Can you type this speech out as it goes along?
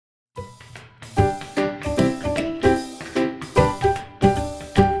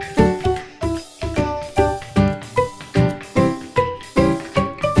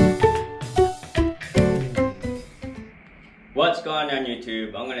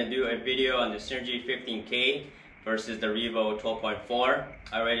going to do a video on the Cynergy 15K versus the Revo 12.4.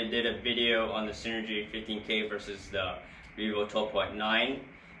 I already did a video on the Cynergy 15K versus the Revo 12.9,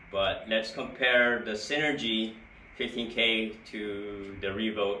 but let's compare the Cynergy 15K to the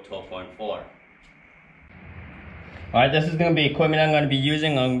Revo 12.4. Alright, this is going to be equipment I'm going to be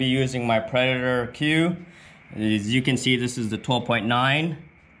using. I'm going to be using my Predator Q. As you can see, this is the 12.9.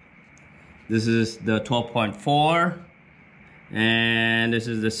 This is the 12.4. And this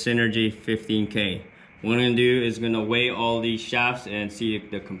is the Cynergy 15K. What I'm going to do is going to weigh all these shafts and see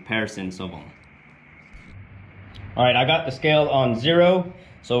the comparisons of them. Alright, I got the scale on 0.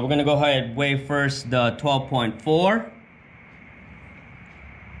 So we're going to go ahead and weigh first the 12.4.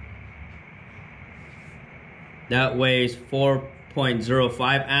 That weighs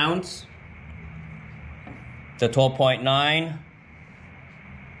 4.05 ounce. The 12.9.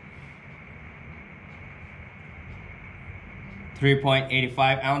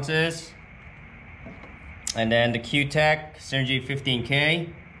 3.85 ounces. And then the Cuetec Cynergy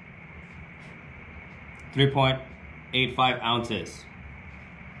 15K. 3.85 ounces.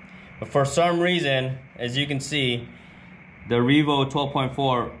 But for some reason, as you can see, the Revo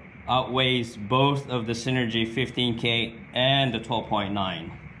 12.4 outweighs both of the Cynergy 15K and the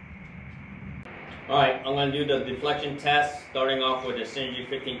 12.9. Alright, I'm going to do the deflection test, starting off with the Cynergy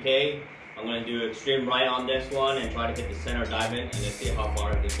 15K. I'm going to do extreme right on this one and try to hit the center diamond and then see how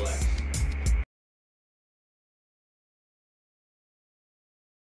far it deflects.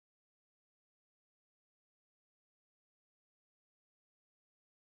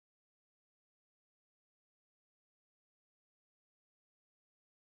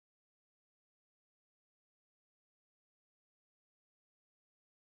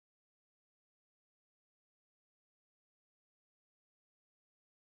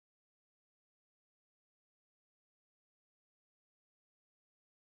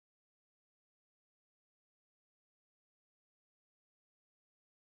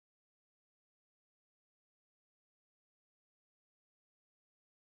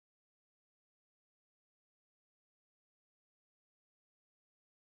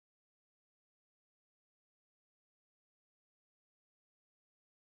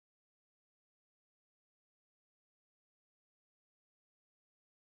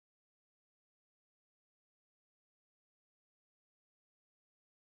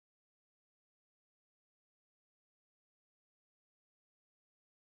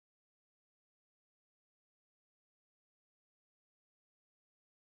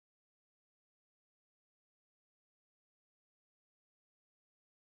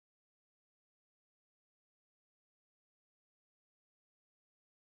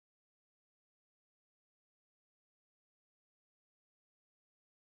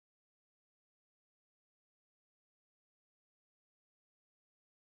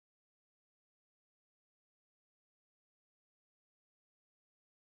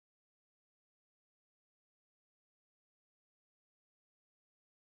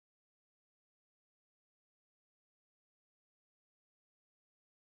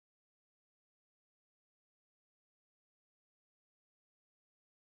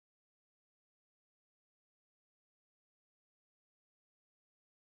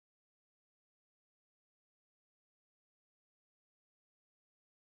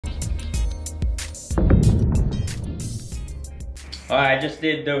 Alright, I just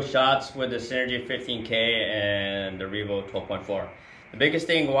did those shots with the Cynergy 15K and the Revo 12.4. The biggest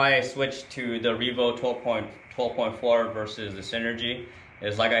thing why I switched to the Revo 12.4 versus the Cynergy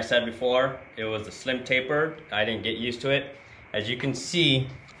is, like I said before, it was the slim taper. I didn't get used to it. As you can see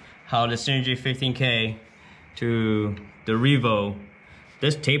how the Cynergy 15K to the Revo,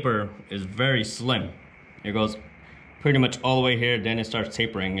 this taper is very slim. It goes pretty much all the way here, then it starts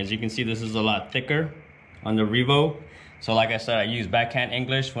tapering. As you can see, this is a lot thicker on the Revo. So like I said, I use backhand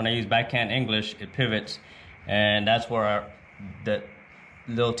English. When I use backhand English, it pivots. And that's where the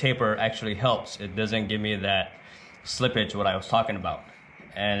little taper actually helps. It doesn't give me that slippage, what I was talking about.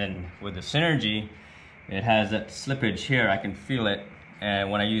 And with the Cynergy, it has that slippage here. I can feel it. And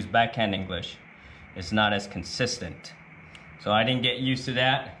when I use backhand English, it's not as consistent. So I didn't get used to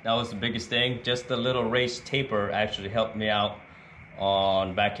that. That was the biggest thing. Just the little raised taper actually helped me out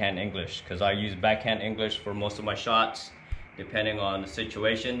on backhand English, because I use backhand English for most of my shots depending on the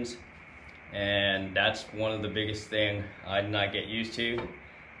situations, and that's one of the biggest thing I did not get used to.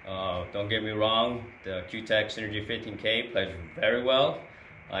 Don't get me wrong, the Cuetec Cynergy 15K plays very well.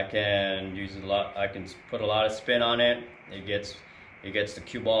 I can use a lot, I can put a lot of spin on it. It gets the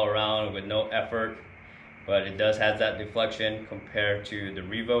cue ball around with no effort, but it does have that deflection compared to the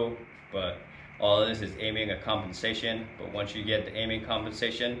Revo. But All this is aiming a compensation, but once you get the aiming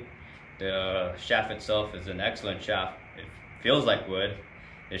compensation, the shaft itself is an excellent shaft. It feels like wood,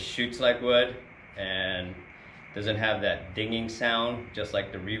 it shoots like wood, and doesn't have that dinging sound just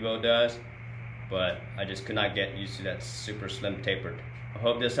like the Revo does, but I just could not get used to that super slim tapered. I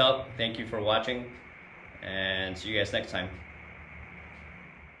hope this helped. Thank you for watching, and see you guys next time.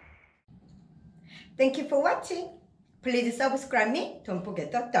 Thank you for watching. Please subscribe me. Don't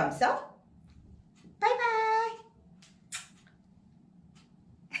forget to thumbs up. Bye bye.